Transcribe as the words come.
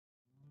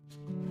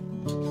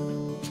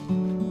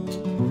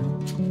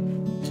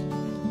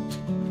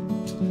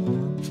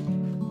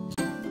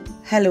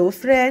Hello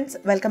friends,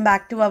 welcome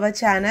back to our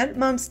channel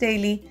Mom's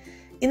Daily.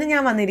 ഇന്ന്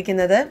ഞാൻ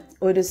വന്നിരിക്കുന്നത്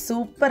ഒരു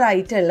സൂപ്പർ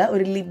ആയിട്ടുള്ള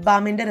ഒരു ലിപ്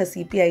ബാമിന്റെ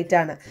റെസിപ്പി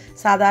ആയിട്ടാണ്.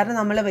 സാധാരണ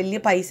നമ്മൾ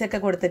വലിയ പൈസ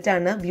ഒക്കെ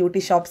കൊടുത്തിട്ടാണ്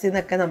ബ്യൂട്ടി ഷോപ്സിൽ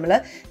നിന്നൊക്കെ നമ്മൾ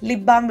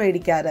ലിപ് ബാം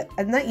മേടിക്കാറ്.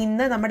 എന്നാൽ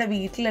ഇന്ന് നമ്മുടെ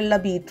വീട്ടിലുള്ള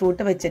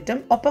ബീട്രൂട്ട്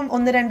വെച്ചിട്ടും ഒപ്പം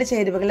ഒന്ന് രണ്ട്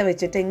ചേരുവകൾ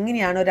വെച്ചിട്ട്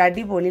എങ്ങനെയാണ് ഒരു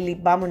അടിപൊളി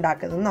ലിപ് ബാം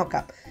ഉണ്ടാക്കുന്നത്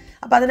നോക്കാം.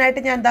 അപ്പോൾ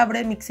അതിനായിട്ട് ഞാൻ എന്താ അവിടെ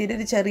മിക്സിയുടെ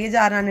ഒരു ചെറിയ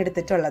ജാറാണ്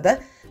എടുത്തിട്ടുള്ളത്.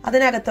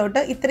 അതിനകത്തോട്ട്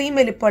ഇത്രയും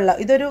വലിപ്പമുള്ള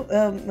ഇതൊരു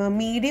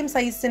മീഡിയം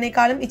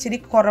സൈസിനേക്കാളും ഇച്ചിരി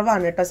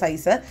കുറവാണ് കേട്ടോ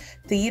സൈസ്.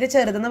 തീരെ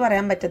ചെറുതെന്ന്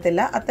പറയാൻ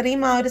പറ്റത്തില്ല.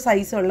 അത്രയും ആ ഒരു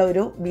സൈസുള്ള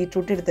ഒരു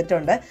ബീട്രൂട്ട്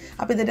എടുത്തിട്ടുണ്ട്.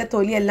 അപ്പോൾ ഇതിൻ്റെ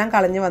തൊലിയെല്ലാം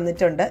കളഞ്ഞ്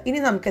വന്നിട്ടുണ്ട്.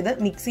 ഇനി നമുക്കിത്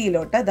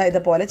മിക്സിയിലോട്ട്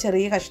ഇതുപോലെ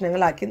ചെറിയ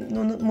കഷ്ണങ്ങളാക്കി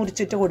ഒന്ന്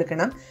മുറിച്ചിട്ട്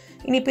കൊടുക്കണം.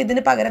 ഇനിയിപ്പോൾ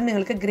ഇതിന് പകരം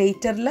നിങ്ങൾക്ക്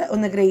ഗ്രേറ്ററിൽ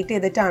ഒന്ന് ഗ്രേറ്റ്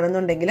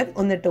ചെയ്തിട്ടാണെന്നുണ്ടെങ്കിലും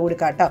ഒന്നിട്ട്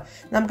കൊടുക്കാം കേട്ടോ.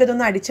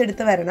 നമുക്കിതൊന്ന്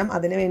അടിച്ചെടുത്ത് വരണം,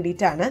 അതിന്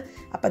വേണ്ടിയിട്ടാണ്.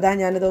 അപ്പോൾ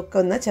ഞാനിതൊക്കെ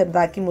ഒന്ന്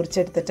ചെറുതാക്കി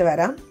മുറിച്ചെടുത്തിട്ട്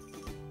വരാം.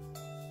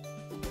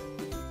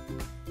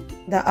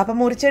 അപ്പം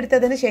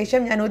മുറിച്ചെടുത്തതിന്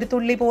ശേഷം ഞാൻ ഒരു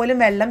തുള്ളി പോലും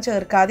വെള്ളം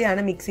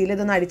ചേർക്കാതെയാണ് മിക്സിയിൽ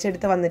ഇതൊന്ന്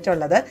അടിച്ചെടുത്ത്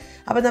വന്നിട്ടുള്ളത്.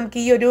 അപ്പോൾ നമുക്ക്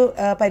ഈ ഒരു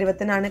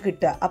പരുവത്തിനാണ്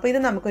കിട്ടുക. അപ്പോൾ ഇത്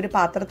നമുക്കൊരു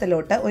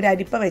പാത്രത്തിലോട്ട് ഒരു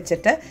അരിപ്പ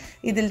വെച്ചിട്ട്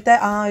ഇതിലത്തെ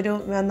ആ ഒരു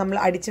നമ്മൾ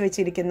അടിച്ചു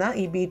വെച്ചിരിക്കുന്ന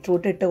ഈ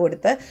ബീട്രൂട്ട് ഇട്ട്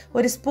കൊടുത്ത്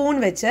ഒരു സ്പൂൺ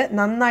വെച്ച്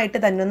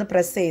നന്നായിട്ട് തന്നെ ഒന്ന്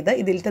പ്രസ് ചെയ്ത്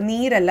ഇതിലത്തെ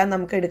നീരെല്ലാം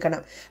നമുക്ക്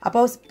എടുക്കണം.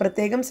 അപ്പോൾ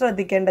പ്രത്യേകം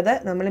ശ്രദ്ധിക്കേണ്ടത്,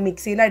 നമ്മൾ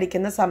മിക്സിയിൽ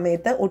അടിക്കുന്ന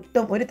സമയത്ത്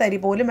ഒട്ടും ഒരു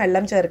തരി പോലും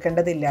വെള്ളം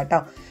ചേർക്കേണ്ടതില്ല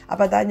കേട്ടോ.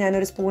 അപ്പോൾ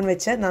ഞാനൊരു സ്പൂൺ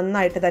വെച്ച്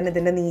നന്നായിട്ട് തന്നെ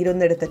ഇതിൻ്റെ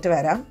നീരൊന്ന് എടുത്തിട്ട്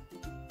വരാം.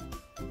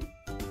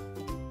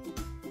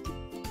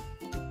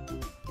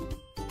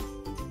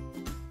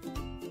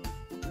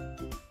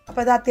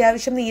 അപ്പോൾ ഇത്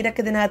അത്യാവശ്യം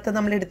നീരൊക്കെ ഇതിനകത്ത്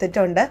നമ്മൾ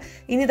എടുത്തിട്ടുണ്ട്.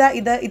 ഇനി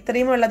ഇത്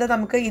ഇത്രയും ഉള്ളത്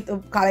നമുക്ക്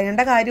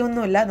കളയേണ്ട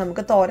കാര്യമൊന്നുമില്ല.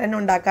 നമുക്ക് തോരൻ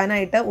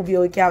ഉണ്ടാക്കാനായിട്ട്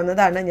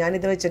ഉപയോഗിക്കാവുന്നതാണ്.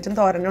 ഞാനിത് വെച്ചിട്ടും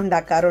തോരൻ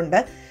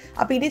ഉണ്ടാക്കാറുണ്ട്.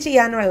 അപ്പോൾ ഇനി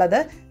ചെയ്യാനുള്ളത്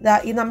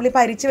ഈ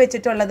നമ്മളിപ്പോൾ അരിച്ച്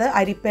വെച്ചിട്ടുള്ളത്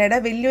അരിപ്പയുടെ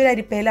വലിയൊരു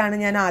അരിപ്പയിലാണ്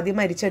ഞാൻ ആദ്യം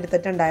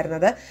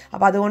അരിച്ചെടുത്തിട്ടുണ്ടായിരുന്നത്.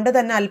 അപ്പോൾ അതുകൊണ്ട്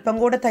തന്നെ അല്പം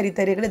കൂടെ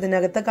തരിതരികൾ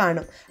ഇതിനകത്ത്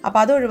കാണും. അപ്പോൾ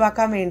അത്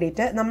ഒഴിവാക്കാൻ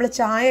വേണ്ടിയിട്ട് നമ്മൾ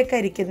ചായയൊക്കെ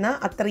അരിക്കുന്ന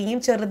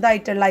അത്രയും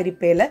ചെറുതായിട്ടുള്ള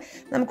അരിപ്പയിൽ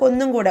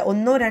നമുക്കൊന്നും കൂടെ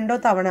ഒന്നോ രണ്ടോ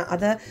തവണ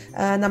അത്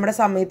നമ്മുടെ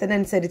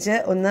സമയത്തിനനുസരിച്ച്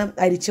ഒന്ന്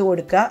അരിച്ചു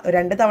കൊടുക്കുക.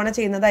 2 തവണ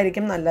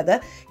ചെയ്യുന്നതായിരിക്കും നല്ലത്.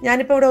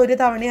 ഞാനിപ്പോൾ ഇവിടെ ഒരു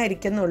തവണയെ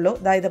അരിക്കുന്നുള്ളൂ.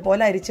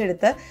 ഇതുപോലെ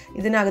അരിച്ചെടുത്ത്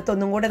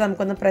ഇതിനകത്തൊന്നും കൂടെ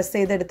നമുക്കൊന്ന് പ്രസ്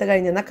ചെയ്തെടുത്ത്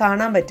കഴിഞ്ഞാൽ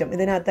കാണാൻ പറ്റും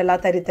ഇതിനകത്തുള്ള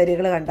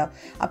തരിതരികൾ കണ്ടോ.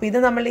 അപ്പോൾ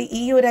ഇത് നമ്മൾ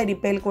ഈ ഒരു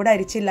അരിപ്പയിൽ കൂടെ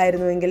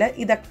അരിച്ചില്ലായിരുന്നുവെങ്കിൽ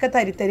ഇതൊക്കെ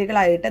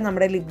തരിതരികളായിട്ട്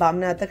നമ്മുടെ ലിപ്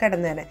ബാമിനകത്ത്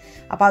കിടന്നേനെ.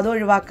 അപ്പോൾ അത്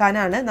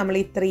ഒഴിവാക്കാനാണ് നമ്മൾ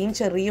ഇത്രയും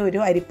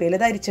ചെറിയൊരു അരിപ്പയിൽ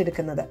ഇത്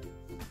അരിച്ചെടുക്കുന്നത്.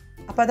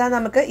 അപ്പോൾ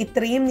നമുക്ക്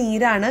ഇത്രയും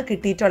നീരാണ്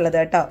കിട്ടിയിട്ടുള്ളത്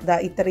കേട്ടോ.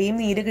 ഇത്രയും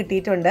നീര്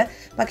കിട്ടിയിട്ടുണ്ട്.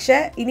 പക്ഷേ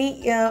ഇനി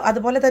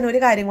അതുപോലെ തന്നെ ഒരു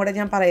കാര്യം കൂടെ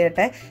ഞാൻ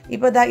പറയട്ടെ.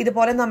 ഇപ്പോൾ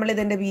ഇതുപോലെ നമ്മൾ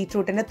ഇതിൻ്റെ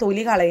ബീട്രൂട്ടിൻ്റെ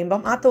തൊലി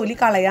കളയുമ്പം ആ തൊലി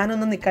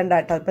കളയാനൊന്നും നിൽക്കണ്ട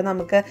കേട്ടോ. ഇപ്പോൾ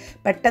നമുക്ക്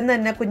പെട്ടെന്ന്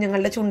തന്നെ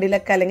കുഞ്ഞുങ്ങളുടെ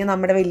ചുണ്ടിലൊക്കെ അല്ലെങ്കിൽ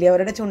നമ്മുടെ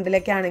വലിയവരുടെ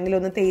ചുണ്ടിലൊക്കെ ആണെങ്കിലും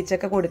ഒന്ന്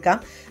തേച്ചൊക്കെ കൊടുക്കാം.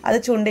 അത്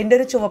ചുണ്ടിൻ്റെ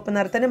ഒരു ചുവപ്പ്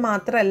നിറത്തിന്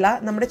മാത്രമല്ല,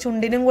 നമ്മുടെ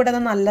ചുണ്ടിനും കൂടെ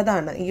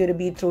നല്ലതാണ് ഈ ഒരു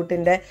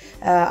ബീട്രൂട്ടിൻ്റെ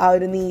ആ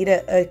ഒരു നീര്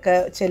ഒക്കെ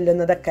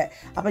ചെല്ലുന്നതൊക്കെ.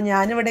 അപ്പോൾ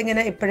ഞാനിവിടെ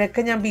ഇങ്ങനെ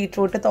എപ്പോഴൊക്കെ ഞാൻ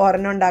ബീട്രൂട്ട്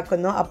തോരൻ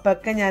ഉണ്ടാക്കുന്നു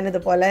അപ്പോഴൊക്കെ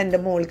ഞാനിതുപോലെ എൻ്റെ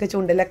മോൾക്ക്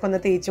ചുണ്ടിലൊക്കെ ഒന്ന്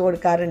തേച്ച്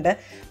കൊടുക്കാറുണ്ട്.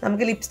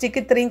 നമുക്ക്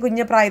ലിപ്സ്റ്റിക്ക് ഇത്രയും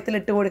കുഞ്ഞു പ്രായത്തിൽ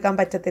ഇട്ട് കൊടുക്കാൻ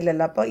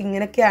പറ്റത്തില്ലല്ലോ. അപ്പോൾ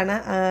ഇങ്ങനെയൊക്കെയാണ്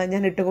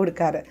ഞാൻ ഇട്ട്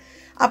കൊടുക്കാറ്.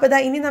 അപ്പോൾ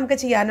ഇനി നമുക്ക്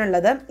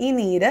ചെയ്യാനുള്ളത് ഈ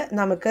നീര്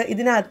നമുക്ക്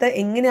ഇതിനകത്ത്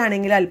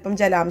എങ്ങനെയാണെങ്കിലും അല്പം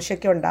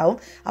ജലാംശമൊക്കെ ഉണ്ടാവും.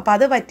 അപ്പോൾ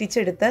അത്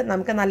വറ്റിച്ചെടുത്ത്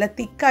നമുക്ക് നല്ല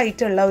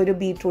തിക്കായിട്ടുള്ള ഒരു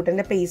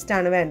ബീട്രൂട്ടിൻ്റെ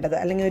പേസ്റ്റാണ് വേണ്ടത്.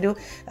 അല്ലെങ്കിൽ ഒരു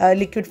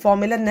ലിക്വിഡ്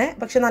ഫോമിൽ തന്നെ,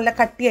 പക്ഷെ നല്ല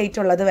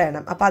കട്ടിയായിട്ടുള്ളത്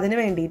വേണം. അപ്പോൾ അതിന്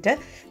വേണ്ടിയിട്ട്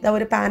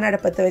ഒരു പാൻ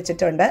അടുപ്പത്ത്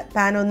വെച്ചിട്ടുണ്ട്.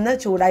 പാൻ ഒന്ന്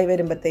ചൂടായി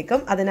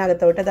വരുമ്പോഴത്തേക്കും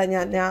അതിനകത്തോട്ട്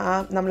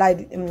നമ്മൾ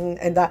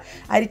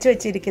അരിച്ചു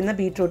വെച്ചിരിക്കുന്ന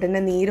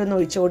ബീട്രൂട്ടിൻ്റെ നീരൊന്ന്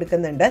ഒഴിച്ചു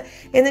കൊടുക്കുന്നുണ്ട്.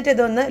 എന്നിട്ട്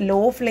ഇതൊന്ന്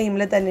ലോ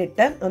ഫ്ലെയിമിൽ തന്നെ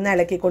ഇട്ട് ഒന്ന്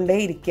ഇളക്കിക്കൊണ്ടേ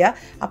ഇരിക്കുക.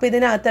 അപ്പോൾ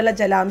ഇതിനകത്തുള്ള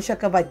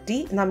ജലാംശമൊക്കെ വറ്റി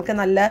നമുക്ക്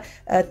നല്ല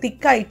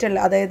തിക്കായിട്ടുള്ള,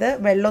 അതായത്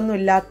വെള്ളമൊന്നും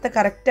ഇല്ലാത്ത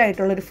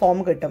കറക്റ്റായിട്ടുള്ളൊരു ഫോം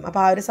കിട്ടും.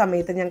 അപ്പോൾ ആ ഒരു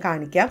സമയത്ത് ഞാൻ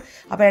കാണിക്കാം.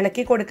 അപ്പോൾ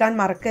ഇളക്കി കൊടുക്കാൻ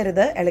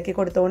മറക്കരുത്, ഇളക്കി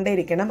കൊടുത്തുകൊണ്ടേ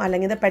ഇരിക്കണം,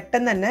 അല്ലെങ്കിൽ ഇത്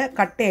പെട്ടെന്ന് തന്നെ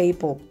കട്ടയായി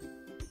പോകും.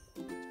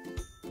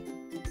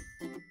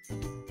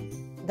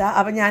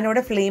 അപ്പോൾ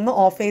ഞാനിവിടെ ഫ്ലെയിം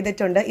ഓഫ്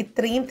ചെയ്തിട്ടുണ്ട്.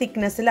 ഇത്രയും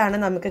തിക്നെസ്സിലാണ്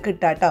നമുക്ക്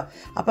കിട്ടുക കേട്ടോ.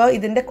 അപ്പോൾ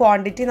ഇതിൻ്റെ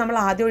ക്വാണ്ടിറ്റി നമ്മൾ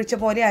ആദ്യം ഒഴിച്ച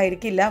പോലെ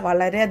ആയിരിക്കില്ല,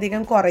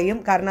 വളരെയധികം കുറയും.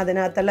 കാരണം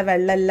അതിനകത്തുള്ള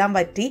വെള്ളമെല്ലാം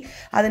വറ്റി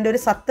അതിൻ്റെ ഒരു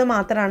സത്ത്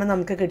മാത്രമാണ്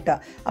നമുക്ക് കിട്ടുക.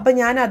 അപ്പോൾ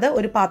ഞാനത്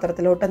ഒരു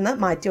പാത്രത്തിലോട്ടൊന്ന്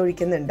മാറ്റി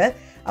ഒഴിക്കുന്നുണ്ട്.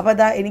 അപ്പോൾ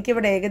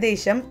എനിക്കിവിടെ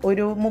ഏകദേശം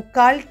ഒരു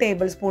 3/4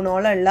 ടേബിൾ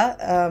സ്പൂണോളമുള്ള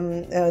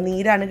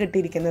നീരാണ്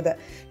കിട്ടിയിരിക്കുന്നത്.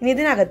 ഇനി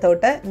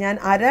ഇതിനകത്തോട്ട് ഞാൻ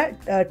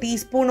 1/2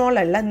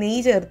 ടീസ്പൂണോളമുള്ള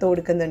നെയ്യ് ചേർത്ത്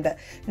കൊടുക്കുന്നുണ്ട്.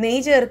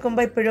 നെയ്യ്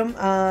ചേർക്കുമ്പോൾ എപ്പോഴും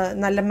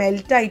നല്ല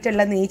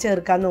മെൽറ്റായിട്ടുള്ള നെയ്യ്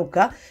ചേർക്കാൻ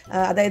നോക്കുക.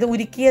 അതായത്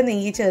ഉരുക്കിയ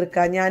നെയ്യ്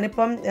ചേർക്കുക.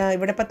 ഞാനിപ്പം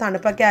ഇവിടെ ഇപ്പോൾ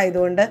തണുപ്പൊക്കെ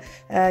ആയതുകൊണ്ട്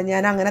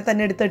ഞാൻ അങ്ങനെ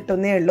തന്നെ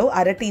എടുത്തിട്ടുന്നേ ഉള്ളൂ.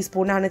 1/2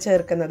 ടീസ്പൂണാണ്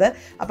ചേർക്കുന്നത്.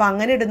 അപ്പോൾ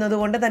അങ്ങനെ ഇടുന്നത്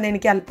കൊണ്ട് തന്നെ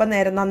എനിക്ക് അല്പം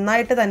നേരം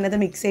നന്നായിട്ട് തന്നെ അത്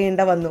മിക്സ്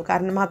ചെയ്യേണ്ട വന്നു.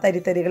 കാരണം ആ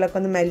തരിതരികളൊക്കെ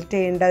ഒന്ന് മെൽറ്റ്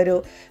ചെയ്യേണ്ട ഒരു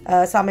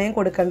സമയം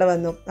കൊടുക്കേണ്ട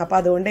വന്നു. അപ്പോൾ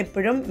അതുകൊണ്ട്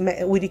എപ്പോഴും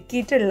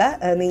ഉരുക്കിയിട്ടുള്ള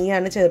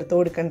നെയ്യാണ് ചേർത്ത്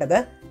കൊടുക്കേണ്ടത്.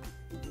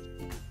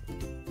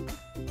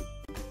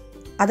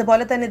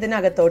 അതുപോലെ തന്നെ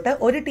ഇതിനകത്തോട്ട്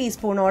 1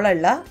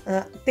 ടീസ്പൂണോളമുള്ള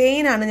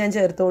തേനാണ് ഞാൻ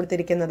ചേർത്ത്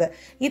കൊടുത്തിരിക്കുന്നത്.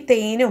 ഈ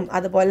തേനും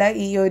അതുപോലെ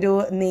ഈ ഒരു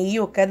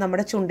നെയ്യും ഒക്കെ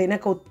നമ്മുടെ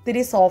ചുണ്ടിനൊക്കെ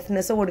ഒത്തിരി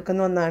സോഫ്റ്റ്നെസ്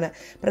കൊടുക്കുന്ന ഒന്നാണ്.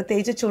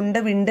 പ്രത്യേകിച്ച് ചുണ്ട്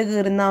വിണ്ട്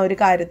കീറുന്ന ഒരു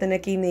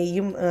കാര്യത്തിനൊക്കെ ഈ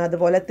നെയ്യും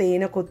അതുപോലെ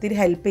തേനൊക്കെ ഒത്തിരി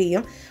ഹെൽപ്പ്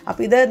ചെയ്യും.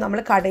 അപ്പോൾ ഇത് നമ്മൾ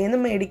കടയിൽ നിന്ന്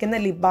മേടിക്കുന്ന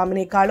ലിപ്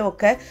ബാമിനേക്കാളും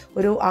ഒക്കെ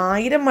ഒരു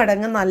 1000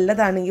 മടങ്ങ്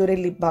നല്ലതാണ് ഈ ഒരു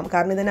ലിപ് ബാം.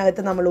 കാരണം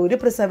ഇതിനകത്ത് നമ്മൾ ഒരു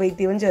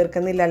പ്രിസർവേറ്റീവും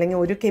ചേർക്കുന്നില്ല, അല്ലെങ്കിൽ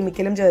ഒരു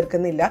കെമിക്കലും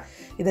ചേർക്കുന്നില്ല.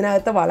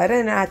 ഇതിനകത്ത് വളരെ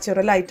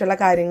നാച്ചുറൽ ആയിട്ടുള്ള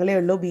കാര്യങ്ങളേ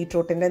ഉള്ളൂ.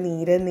 ബീട്രൂട്ടിൻ്റെ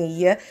നീര്,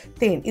 നെയ്യ്,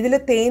 തേൻ. ഇതിൽ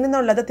തേൻ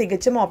എന്നുള്ളത്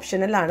തികച്ചും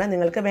ഓപ്ഷണലാണ്.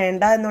 നിങ്ങൾക്ക്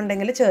വേണ്ട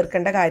എന്നുണ്ടെങ്കിൽ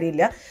ചേർക്കേണ്ട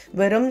കാര്യമില്ല.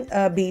 വെറും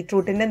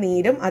ബീട്രൂട്ടിൻ്റെ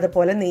നീരും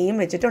അതുപോലെ നെയ്യും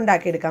വെച്ചിട്ട്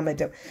ഉണ്ടാക്കിയെടുക്കാൻ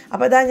പറ്റും.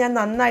 അപ്പോൾ ഇതാ ഞാൻ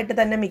നന്നായിട്ട്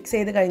തന്നെ മിക്സ്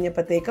ചെയ്ത്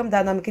കഴിഞ്ഞപ്പോഴത്തേക്കും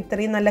ഇതാ നമുക്ക്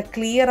ഇത്രയും നല്ല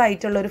ക്ലിയർ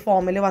ആയിട്ടുള്ള ഒരു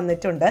ഫോമിൽ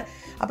വന്നിട്ടുണ്ട്.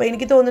 അപ്പോൾ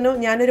എനിക്ക് തോന്നുന്നു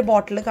ഞാനൊരു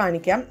ബോട്ടിൽ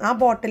കാണിക്കാം. ആ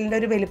ബോട്ടിലിൻ്റെ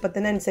ഒരു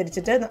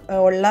വലുപ്പത്തിനനുസരിച്ചിട്ട്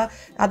ഉള്ള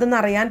അത്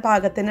നിറയാൻ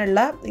പാകത്തിനുള്ള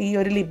ഈ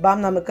ഒരു ലിപ് ബാം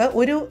നമുക്ക്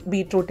ഒരു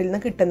ബീട്രൂട്ടിൽ നിന്ന്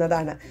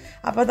കിട്ടുന്നതാണ്.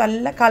 അപ്പോൾ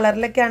നല്ല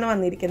കളറിലൊക്കെയാണ്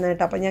വന്നിരിക്കുന്നത്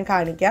കേട്ടോ. അപ്പോൾ ഞാൻ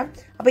കാണിക്കാം.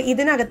 അപ്പോൾ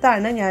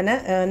ഇതിനകത്താണ് ഞാൻ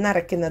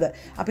നിറയ്ക്കുന്നത്.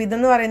 അപ്പോൾ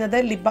ഇതെന്ന് പറയുന്നത്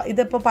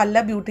ഇതിപ്പോൾ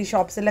പല ബ്യൂട്ടി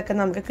ഷോപ്സിലൊക്കെ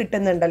നമുക്ക്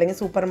കിട്ടുന്നുണ്ട്, അല്ലെങ്കിൽ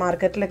സൂപ്പർ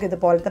മാർക്കറ്റിലൊക്കെ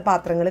ഇതുപോലത്തെ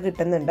പാത്രങ്ങൾ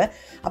കിട്ടുന്നുണ്ട്.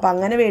 അപ്പോൾ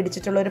അങ്ങനെ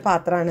മേടിച്ചിട്ടുള്ള ഒരു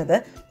പാത്രമാണിത്.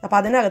 അപ്പോൾ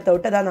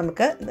അതിനകത്തോട്ട് ഇതാ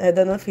നമുക്ക്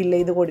ഇതൊന്ന് ഫില്ല്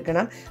ചെയ്ത്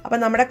കൊടുക്കണം. അപ്പോൾ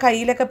നമ്മുടെ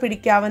കയ്യിലൊക്കെ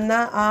പിടിക്കാവുന്ന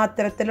ആ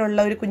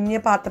അത്തരത്തിലുള്ള ഒരു കുഞ്ഞ്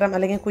പാത്രം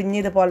അല്ലെങ്കിൽ കുഞ്ഞ്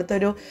ഇതുപോലത്തെ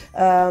ഒരു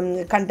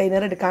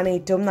കണ്ടെയ്നർ എടുക്കുകയാണ്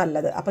ഏറ്റവും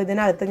നല്ലത്. അപ്പോൾ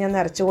ഇതിനകത്ത് ഞാൻ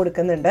നിറച്ച്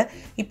കൊടുക്കുന്നുണ്ട്.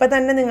 ഇപ്പം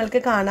തന്നെ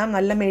നിങ്ങൾക്ക് കാണാം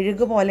നല്ല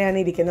മെഴുക് പോലെയാണ്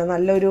ഇരിക്കുന്നത്.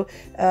 നല്ലൊരു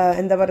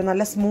എന്താ പറയുക,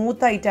 നല്ല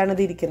സ്മൂത്ത് ആയിട്ടാണ്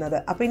ഇത് ഇരിക്കുന്നത്.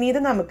 അപ്പോൾ ഇനി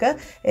ഇത് നമുക്ക്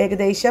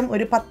ഏകദേശം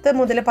ഒരു 10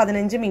 മുതൽ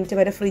 15 മിനിറ്റ്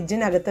വരെ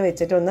ഫ്രിഡ്ജിനകത്ത്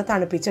വെച്ചിട്ട് ഒന്ന്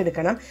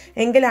തണുപ്പിച്ചെടുക്കണം.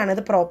 എങ്കിലാണ്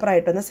അത്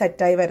പ്രോപ്പറായിട്ടൊന്ന്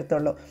സെറ്റായി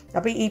വരത്തുള്ളൂ.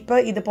 അപ്പോൾ ഇപ്പോൾ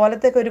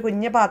ഇതുപോലത്തെ ഒരു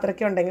കുഞ്ഞ്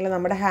പാത്രമൊക്കെ ഉണ്ടെങ്കിൽ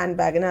നമ്മുടെ ഹാൻഡ്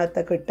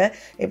ബാഗിനകത്തൊക്കെ ഇട്ട്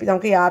ഇപ്പം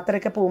നമുക്ക്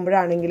യാത്രയൊക്കെ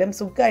പോകുമ്പോഴാണെങ്കിലും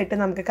സുഖമായിട്ട്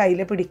നമുക്ക്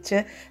കയ്യിൽ പിടിച്ച്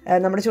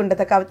നമ്മുടെ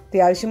ചുണ്ടത്തൊക്കെ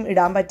അത്യാവശ്യം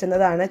ഇടാൻ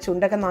പറ്റുന്നതാണ്.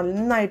 ചുണ്ടൊക്കെ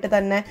നന്നായിട്ട്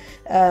തന്നെ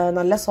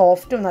നല്ല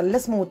സോഫ്റ്റും നല്ല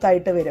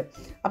സ്മൂത്തായിട്ട് വരും.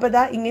 അപ്പോൾ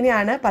ഇതാ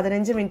ഇങ്ങനെയാണ്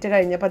 15 മിനിറ്റ്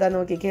കഴിഞ്ഞപ്പോൾ ഇതാ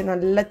നോക്കിക്ക്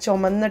നല്ല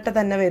ചുമന്നിട്ട്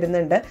തന്നെ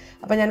വരുന്നുണ്ട്.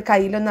 അപ്പോൾ ഞാൻ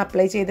കയ്യിലൊന്ന്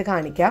അപ്ലൈ ചെയ്ത്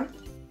കാണിക്കാം.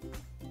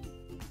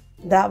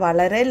 ഇതാ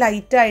വളരെ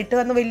ലൈറ്റായിട്ട്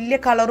വന്ന് വലിയ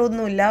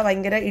കളറൊന്നുമില്ല,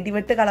 ഭയങ്കര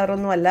ഇടിവെട്ട്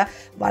കളറൊന്നുമല്ല.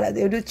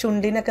 വളരെ ഒരു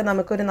ചുണ്ടിനൊക്കെ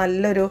നമുക്കൊരു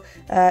നല്ലൊരു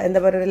എന്താ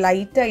പറയുക, ഒരു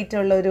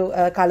ലൈറ്റായിട്ടുള്ള ഒരു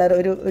കളർ,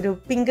 ഒരു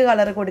പിങ്ക്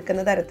കളർ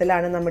കൊടുക്കുന്ന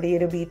തരത്തിലാണ് നമ്മുടെ ഈ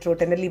ഒരു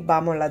ബീട്രൂട്ടിൻ്റെ ലിപ്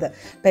ബാം ഉള്ളത്.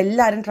 അപ്പോൾ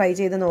എല്ലാവരും ട്രൈ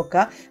ചെയ്ത്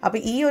നോക്കുക. അപ്പോൾ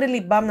ഈ ഒരു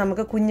ലിപ് ബാം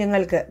നമുക്ക്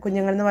കുഞ്ഞുങ്ങൾ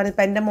എന്ന് പറയുന്നത്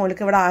ഇപ്പം എൻ്റെ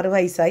മോൾക്ക് ഇവിടെ 6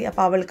 വയസ്സായി.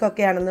 അപ്പോൾ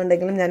അവൾക്കൊക്കെ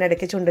ആണെന്നുണ്ടെങ്കിലും ഞാൻ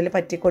ഇടയ്ക്ക് ചുണ്ടിൽ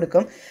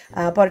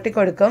പുരട്ടി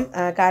കൊടുക്കും.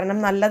 കാരണം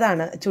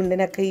നല്ലതാണ്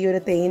ചുണ്ടിനൊക്കെ ഈ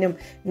ഒരു തേനും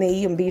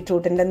നെയ്യും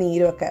ബീട്രൂട്ടിൻ്റെ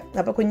നീരും ഒക്കെ.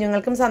 അപ്പോൾ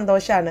കുഞ്ഞുങ്ങൾക്കും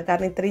സന്തോഷമാണ്.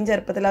 കാരണം ഇത്രയും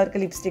ചെറുപ്പത്തിൽ അവർക്ക്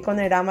ലിപ്സ്റ്റിക്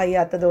ഒന്നും ഇടാൻ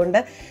വയ്യാത്തതുകൊണ്ട്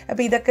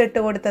അപ്പോൾ ഇതൊക്കെ ഇട്ട്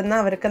കൊടുത്തെന്നാൽ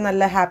അവർക്ക്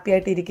നല്ല ഹാപ്പി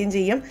ആയിട്ട് ഇരിക്കുകയും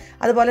ചെയ്യും.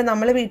 അതുപോലെ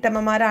നമ്മൾ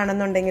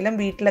വീട്ടമ്മമാരാണെന്നുണ്ടെങ്കിലും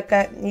വീട്ടിലൊക്കെ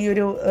ഈ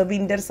ഒരു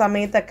വിൻ്റർ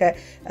സമയത്തൊക്കെ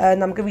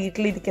നമുക്ക്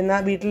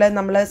വീട്ടിൽ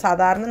നമ്മൾ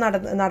സാധാരണ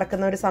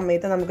നടക്കുന്ന ഒരു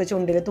സമയത്ത് നമുക്ക്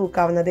ചുണ്ടിൽ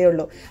തൂക്കാവുന്നതേ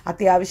ഉള്ളൂ.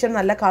 അത്യാവശ്യം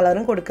നല്ല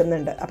കളറും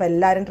കൊടുക്കുന്നുണ്ട്. അപ്പോൾ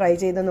എല്ലാവരും ട്രൈ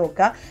ചെയ്ത്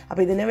നോക്കുക.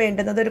 അപ്പോൾ ഇതിന്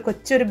വേണ്ടുന്നത് ഒരു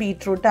കൊച്ചൊരു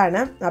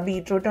ബീട്രൂട്ടാണ്. ആ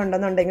ബീട്രൂട്ട്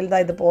ഉണ്ടെന്നുണ്ടെങ്കിൽ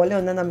ഇതുപോലെ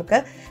ഒന്ന് നമുക്ക്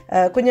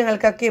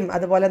കുഞ്ഞുങ്ങൾക്കൊക്കെയും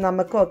അതുപോലെ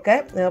നമുക്കും ഒക്കെ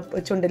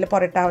ചുണ്ടിൽ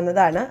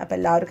പുരട്ടാവുന്നതാണ്. അപ്പോൾ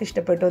എല്ലാവർക്കും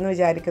ഇഷ്ടപ്പെട്ടു എന്ന്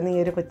വിചാരിക്കുന്നു. ഈ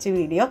ഒരു കൊച്ചു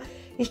വീഡിയോ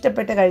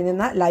ഇഷ്ടപ്പെട്ട്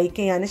കഴിഞ്ഞാൽ ലൈക്ക്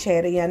ചെയ്യാനും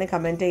ഷെയർ ചെയ്യാനും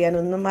കമൻറ്റ് ചെയ്യാനും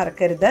ഒന്നും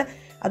മറക്കരുത്.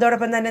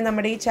 അതോടൊപ്പം തന്നെ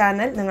നമ്മുടെ ഈ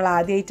ചാനൽ നിങ്ങൾ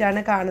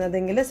ആദ്യമായിട്ടാണ്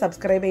കാണുന്നതെങ്കിൽ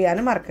സബ്സ്ക്രൈബ്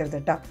ചെയ്യാനും മറക്കരുത്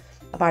കേട്ടോ.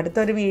 അപ്പോൾ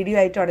അടുത്തൊരു വീഡിയോ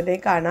ആയിട്ട്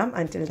ഉടനെ കാണാം.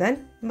 അൻറ്റിൽ ദെൻ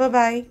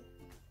ബൈ.